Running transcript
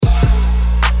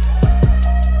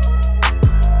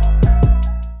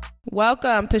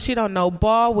Welcome to She Don't Know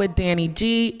Ball with Dani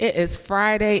G. It is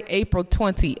Friday, April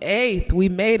 28th. We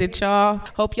made it, y'all.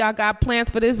 Hope y'all got plans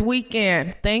for this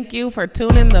weekend. Thank you for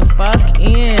tuning the fuck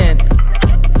in.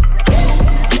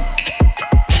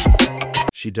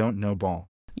 She Don't Know Ball.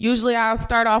 Usually I'll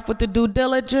start off with the due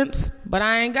diligence, but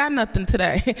I ain't got nothing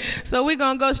today. So we're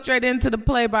going to go straight into the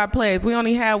play-by-plays. We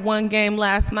only had one game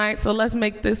last night, so let's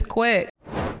make this quick.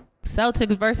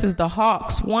 Celtics versus the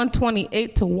Hawks,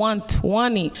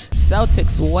 128-120.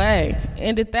 Celtics way.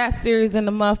 Ended that series in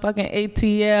the motherfucking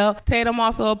ATL. Tatum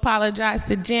also apologized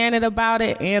to Janet about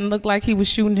it and looked like he was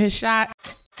shooting his shot.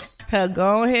 Hell,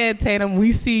 go ahead, Tatum.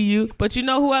 We see you. But you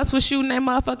know who else was shooting that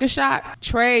motherfucking shot?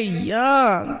 Trae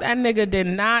Young. That nigga did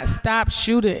not stop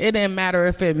shooting. It didn't matter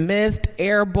if it missed,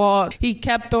 airballed. He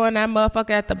kept throwing that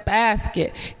motherfucker at the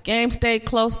basket. Game stayed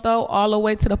close, though, all the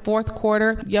way to the fourth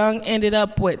quarter. Young ended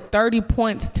up with 30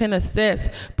 points, 10 assists.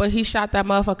 But he shot that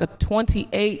motherfucker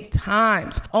 28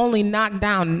 times. Only knocked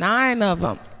down 9 of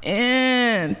them.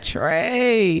 And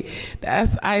Trae.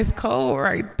 That's ice cold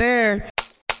right there.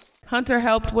 Hunter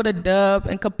helped with a dub,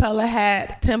 and Capella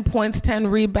had 10 points, 10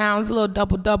 rebounds, a little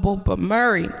double-double. But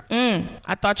Murray,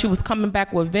 I thought you was coming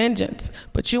back with vengeance,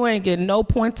 but you ain't getting no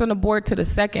points on the board to the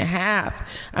second half.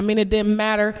 I mean, it didn't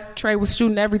matter. Trae was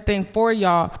shooting everything for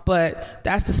y'all, but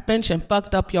that suspension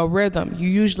fucked up your rhythm. You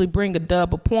usually bring a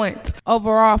dub of points.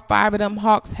 Overall, 5 of them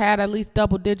Hawks had at least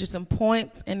double digits in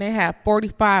points, and they had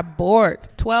 45 boards,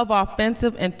 12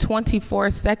 offensive and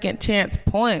 24 second chance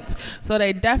points. So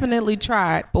they definitely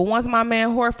tried. But once my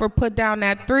man Horford put down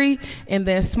that 3 and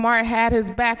then Smart had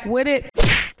his back with it,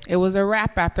 it was a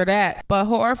wrap after that. But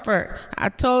Horford, I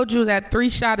told you that 3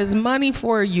 shot is money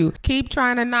for you. Keep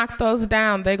trying to knock those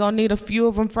down. They're going to need a few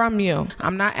of them from you.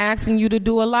 I'm not asking you to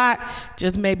do a lot,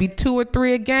 just maybe 2 or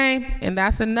 3 a game, and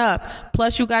that's enough.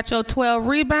 Plus you got your 12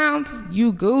 rebounds,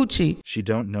 you Gucci. She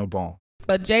Don't Know Ball.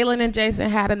 But Jalen and Jason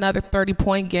had another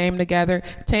 30-point game together.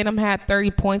 Tatum had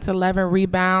 30 points, 11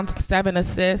 rebounds, 7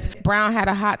 assists. Brown had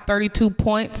a hot 32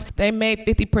 points. They made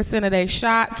 50% of their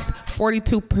shots,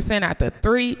 42% at the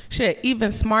 3. Shit,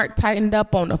 even Smart tightened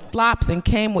up on the flops and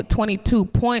came with 22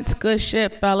 points. Good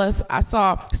shit, fellas. I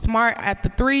saw Smart at the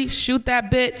 3 shoot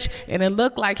that bitch, and it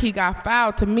looked like he got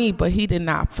fouled to me, but he did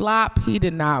not flop. He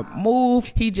did not move.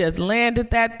 He just landed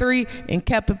that 3 and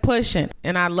kept it pushing.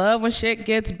 And I love when shit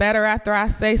gets better after I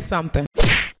say something.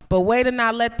 But way to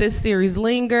not let this series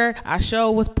linger. I sure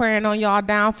was praying on y'all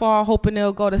downfall, hoping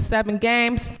it'll go to 7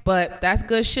 games, but that's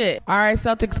good shit. All right,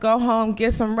 Celtics, go home,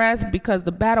 get some rest because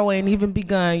the battle ain't even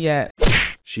begun yet.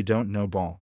 She Don't Know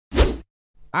Ball.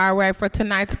 All right, for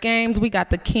tonight's games, we got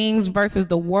the Kings versus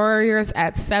the Warriors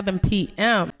at 7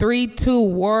 p.m.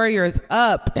 3-2 Warriors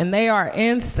up, and they are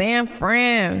in San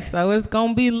Fran, so it's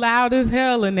going to be loud as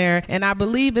hell in there, and I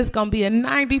believe it's going to be a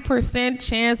 90%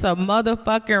 chance of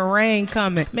motherfucking rain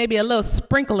coming. Maybe a little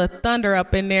sprinkle of thunder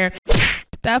up in there.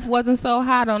 Steph wasn't so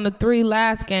hot on the 3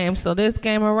 last game, so this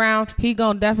game around, he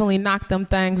gonna definitely knock them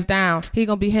things down. He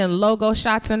gonna be hitting logo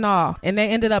shots and all. And they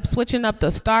ended up switching up the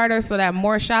starter so that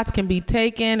more shots can be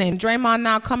taken. And Draymond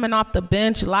now coming off the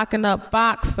bench, locking up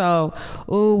Fox, so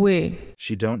ooh-wee.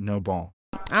 She Don't Know Ball.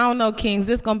 I don't know, Kings.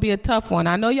 This going to be a tough one.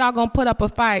 I know y'all going to put up a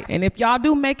fight. And if y'all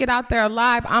do make it out there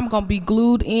alive, I'm going to be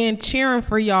glued in cheering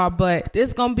for y'all. But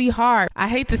this going to be hard. I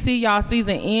hate to see y'all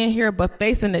season end here, but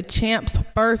facing the champs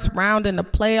first round in the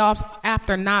playoffs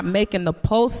after not making the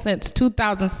post since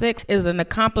 2006 is an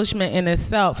accomplishment in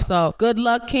itself. So good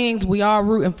luck, Kings. We all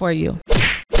rooting for you.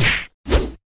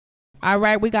 All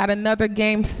right, we got another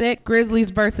game 6.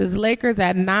 Grizzlies versus Lakers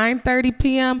at 9:30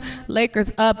 p.m.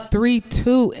 Lakers up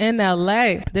 3-2 in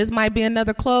LA. This might be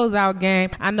another closeout game.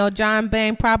 I know John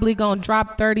Bain probably going to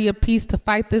drop 30 apiece to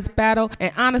fight this battle.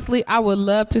 And honestly, I would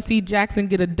love to see Jackson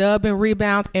get a dub in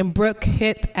rebounds and Brooke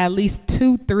hit at least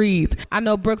 2 threes. I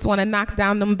know Brooks want to knock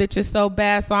down them bitches so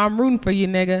bad, so I'm rooting for you,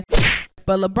 nigga.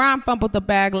 But LeBron fumbled the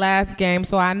bag last game,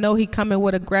 so I know he coming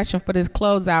with aggression for this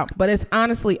closeout. But it's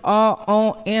honestly all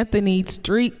on Anthony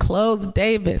Street Clothes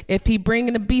Davis. If he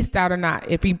bringing the beast out or not.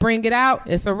 If he bring it out,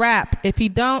 it's a wrap. If he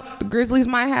don't, the Grizzlies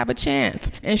might have a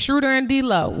chance. And Schroeder and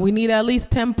D'Lo, we need at least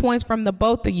 10 points from the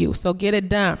both of you, so get it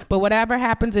done. But whatever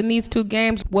happens in these 2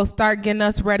 games, we'll start getting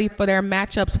us ready for their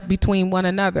matchups between one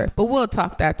another. But we'll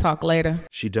talk that talk later.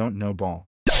 She Don't Know Ball.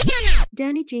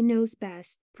 Dani G knows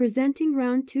best, presenting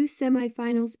round 2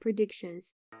 semifinals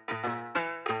predictions.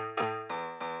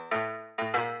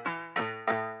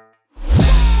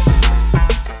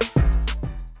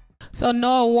 So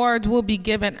no awards will be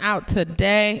given out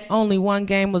today. Only one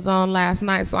game was on last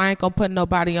night, so I ain't gonna put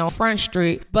nobody on Front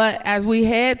Street. But as we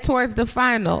head towards the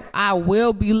final, I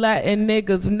will be letting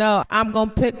niggas know I'm gonna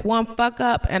pick one fuck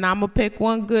up and I'm gonna pick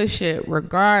one good shit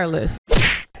regardless.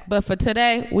 But for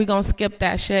today, we gonna skip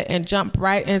that shit and jump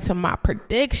right into my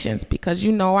predictions, because you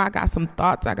know I got some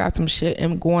thoughts, I got some shit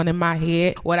going in my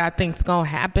head, what I think's gonna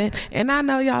happen. And I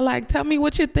know y'all like, tell me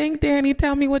what you think, Dani,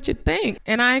 tell me what you think.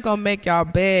 And I ain't gonna make y'all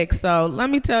beg, so let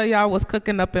me tell y'all what's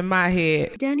cooking up in my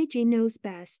head. Dani G knows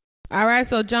best. All right,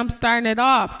 so jump starting it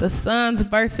off, the Suns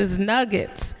versus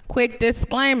Nuggets. Quick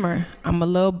disclaimer, I'm a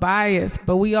little biased,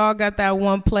 but we all got that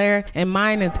one player, and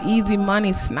mine is Easy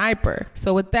Money Sniper.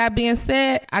 So with that being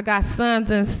said, I got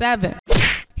Suns in 7.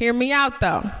 Hear me out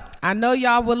though. I know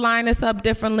y'all would line this up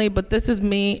differently, but this is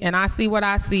me, and I see what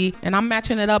I see, and I'm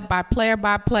matching it up by player,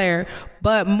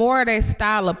 but more their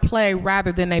style of play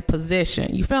rather than their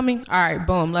position. You feel me? All right,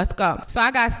 boom, let's go. So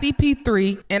I got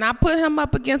CP3, and I put him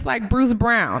up against like Bruce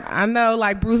Brown. I know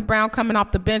like Bruce Brown coming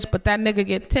off the bench, but that nigga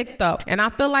get ticked up, and I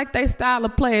feel like their style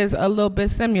of play is a little bit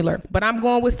similar, but I'm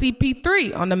going with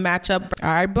CP3 on the matchup. All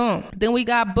right, boom. Then we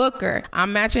got Booker.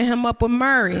 I'm matching him up with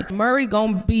Murray. Murray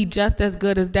gonna be just as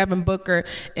good as Devin Booker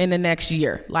in the next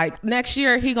year. Like next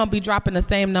year, he gonna be dropping the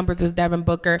same numbers as Devin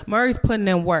Booker. Murray's putting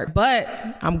in work, but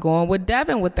I'm going with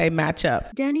Devin with a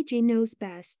matchup. Dani G knows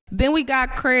best. Then we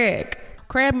got Craig.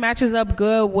 Craig matches up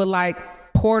good with like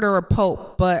Porter or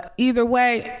Pope, but either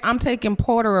way, I'm taking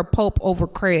Porter or Pope over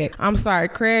Craig. I'm sorry,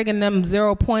 Craig and them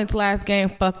 0 points last game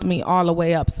fucked me all the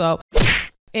way up. So.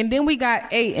 And then we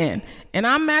got Ayton, and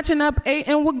I'm matching up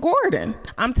Ayton with Gordon.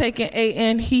 I'm taking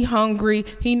Ayton. He hungry.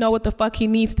 He know what the fuck he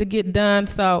needs to get done,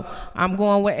 so I'm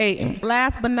going with Ayton.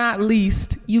 Last but not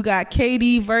least, you got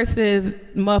KD versus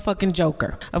motherfucking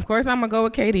Joker. Of course, I'm gonna go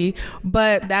with KD,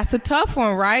 but that's a tough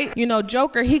one, right? You know,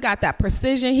 Joker, he got that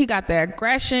precision, he got that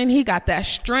aggression, he got that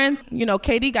strength. You know,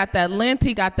 KD got that length,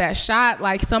 he got that shot.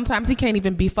 Like sometimes he can't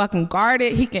even be fucking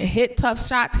guarded. He can hit tough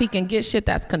shots. He can get shit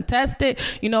that's contested.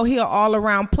 You know, he an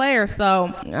all-around player.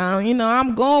 So, you know,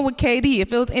 I'm going with KD.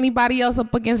 If it was anybody else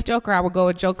up against Joker, I would go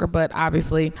with Joker, but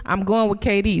obviously I'm going with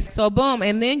KD. So boom,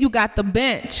 and then you got the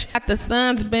bench. Got the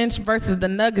Suns bench versus the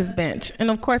Nuggets bench. And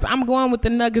of course, I'm going with the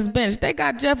Nuggets bench. They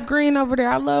got Jeff Green over there.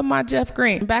 I love my Jeff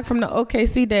Green. Back from the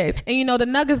OKC days. And you know, the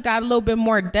Nuggets got a little bit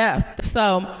more depth.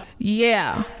 So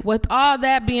yeah, with all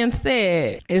that being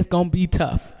said, it's going to be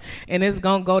tough. And it's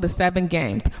going to go to 7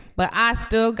 games. But I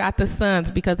still got the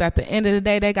Suns because at the end of the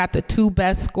day, they got the 2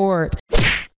 best scorers.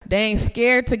 They ain't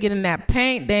scared to get in that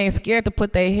paint. They ain't scared to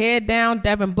put their head down.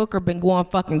 Devin Booker been going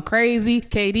fucking crazy.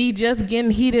 KD just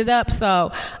getting heated up.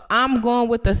 So I'm going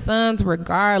with the Suns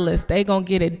regardless. They gonna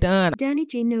get it done. Dani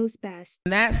G knows best.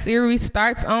 And that series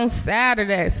starts on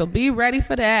Saturday. So be ready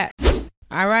for that.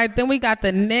 All right, then we got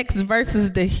the Knicks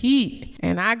versus the Heat.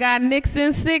 And I got Knicks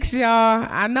in 6, y'all.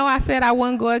 I know I said I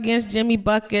wouldn't go against Jimmy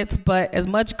Buckets, but as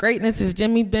much greatness as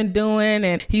Jimmy been doing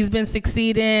and he's been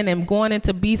succeeding and going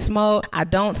into beast mode, I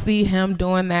don't see him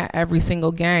doing that every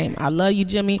single game. I love you,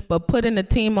 Jimmy, but putting the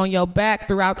team on your back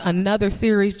throughout another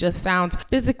series just sounds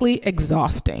physically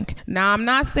exhausting. Now, I'm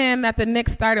not saying that the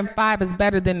Knicks starting 5 is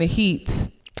better than the Heat's.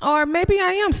 Or maybe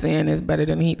I am saying it's better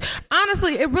than Heat.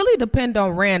 Honestly, it really depends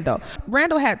on Randall.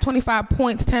 Randall had 25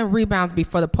 points, 10 rebounds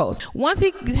before the post. Once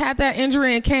he had that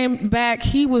injury and came back,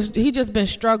 he just been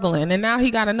struggling. And now he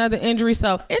got another injury.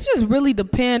 So it just really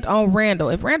depends on Randall.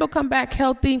 If Randall come back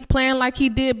healthy, playing like he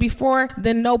did before,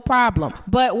 then no problem.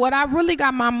 But what I really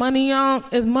got my money on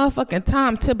is motherfucking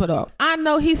Tom Thibodeau. I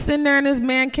know he's sitting there in his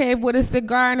man cave with a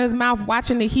cigar in his mouth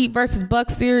watching the Heat versus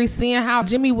Bucks series, seeing how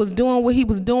Jimmy was doing what he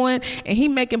was doing, and he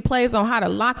making plays on how to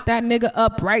lock that nigga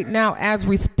up right now as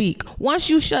we speak. Once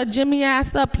you shut Jimmy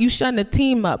ass up, you shutting the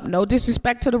team up. No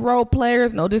disrespect to the role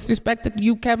players, no disrespect to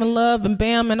you, Kevin Love and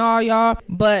Bam and all y'all.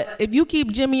 But if you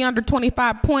keep Jimmy under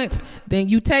 25 points, then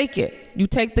you take it. You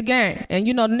take the game. And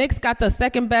you know, Knicks got the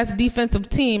second best defensive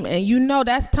team, and you know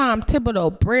that's Tom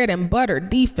Thibodeau, bread and butter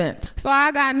defense. So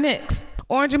I got Knicks.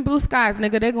 Orange and blue skies,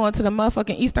 nigga. They're going to the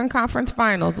motherfucking Eastern Conference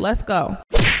Finals. Let's go.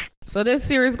 So this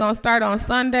series going to start on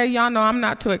Sunday. Y'all know I'm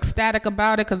not too ecstatic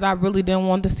about it because I really didn't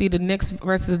want to see the Knicks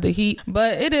versus the Heat.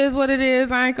 But it is what it is.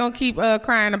 I ain't going to keep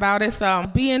crying about it. So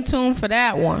be in tune for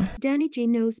that one. Dani G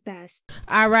knows best.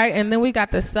 All right. And then we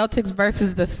got the Celtics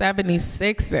versus the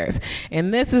 76ers.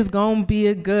 And this is going to be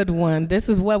a good one. This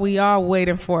is what we are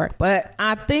waiting for. But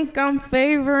I think I'm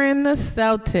favoring the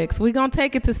Celtics. We're going to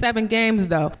take it to 7 games,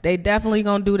 though. They definitely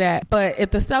going to do that. But if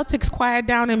the Celtics quiet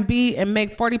down and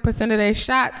make 40% of their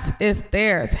shots it's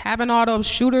theirs. Having all those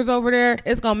shooters over there,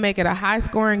 it's going to make it a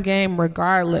high-scoring game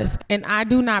regardless. And I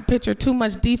do not picture too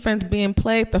much defense being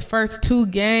played the first 2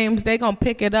 games. They're going to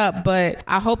pick it up, but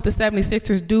I hope the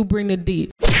 76ers do bring the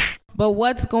deep. But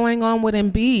what's going on with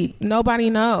Embiid? Nobody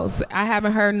knows. I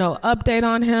haven't heard no update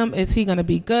on him. Is he going to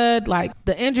be good? Like,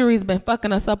 the injury's been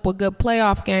fucking us up with good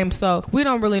playoff games, so we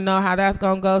don't really know how that's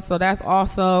going to go. So that's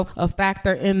also a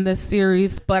factor in this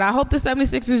series. But I hope the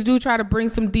 76ers do try to bring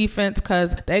some defense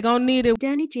because they're going to need it.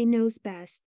 Dani G knows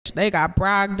best. They got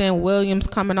Brogdon, Williams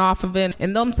coming off of it,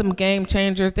 and them some game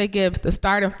changers. They give the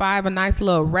starting 5 a nice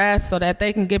little rest so that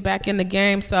they can get back in the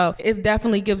game. So it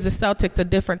definitely gives the Celtics a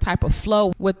different type of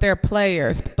flow with their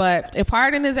players. But if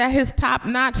Harden is at his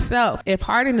top-notch self, if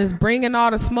Harden is bringing all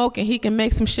the smoke and he can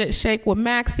make some shit shake with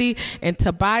Maxey and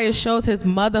Tobias shows his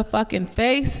motherfucking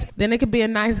face, then it could be a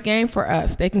nice game for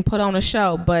us. They can put on a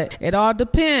show, but it all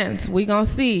depends. We gonna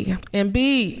see.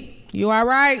 Embiid, you all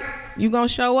right? You gonna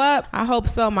show up? I hope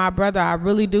so, my brother. I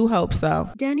really do hope so.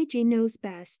 Dani G knows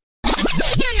best.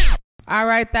 All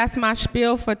right, that's my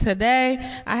spiel for today.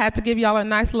 I had to give y'all a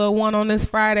nice little one on this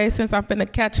Friday since I'm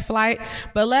finna catch flight.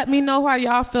 But let me know how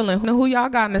y'all feeling. Who y'all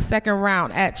got in the second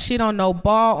round at She Don't Know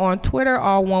Ball on Twitter,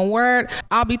 all one word.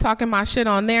 I'll be talking my shit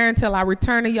on there until I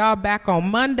return to y'all back on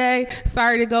Monday.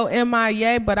 Sorry to go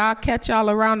MIA, but I'll catch y'all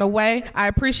around the way. I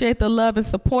appreciate the love and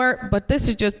support, but this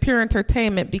is just pure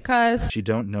entertainment because She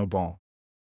don't know ball.